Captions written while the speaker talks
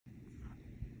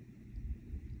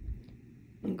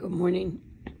Good morning.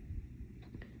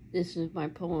 This is my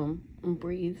poem,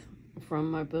 Breathe, from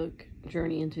my book,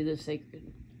 Journey into the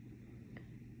Sacred.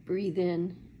 Breathe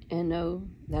in and know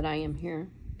that I am here.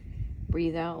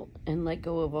 Breathe out and let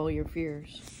go of all your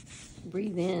fears.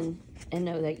 Breathe in and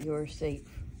know that you are safe.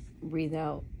 Breathe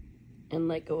out and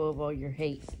let go of all your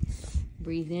hate.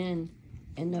 Breathe in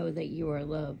and know that you are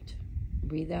loved.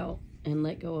 Breathe out and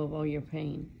let go of all your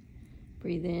pain.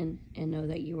 Breathe in and know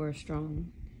that you are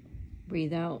strong.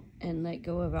 Breathe out and let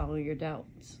go of all your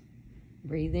doubts.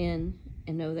 Breathe in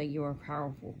and know that you are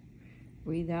powerful.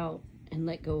 Breathe out and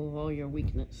let go of all your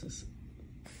weaknesses.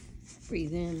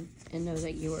 Breathe in and know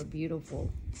that you are beautiful.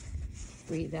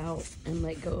 Breathe out and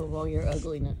let go of all your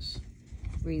ugliness.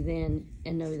 Breathe in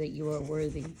and know that you are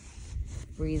worthy.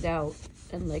 Breathe out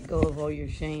and let go of all your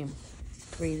shame.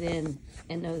 Breathe in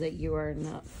and know that you are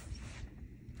enough.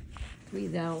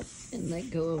 Breathe out and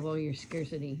let go of all your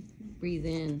scarcity. Breathe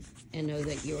in and know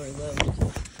that you are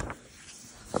loved.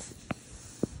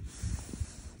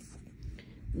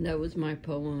 That was my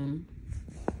poem,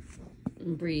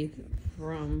 Breathe,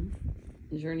 from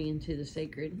Journey into the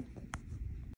Sacred.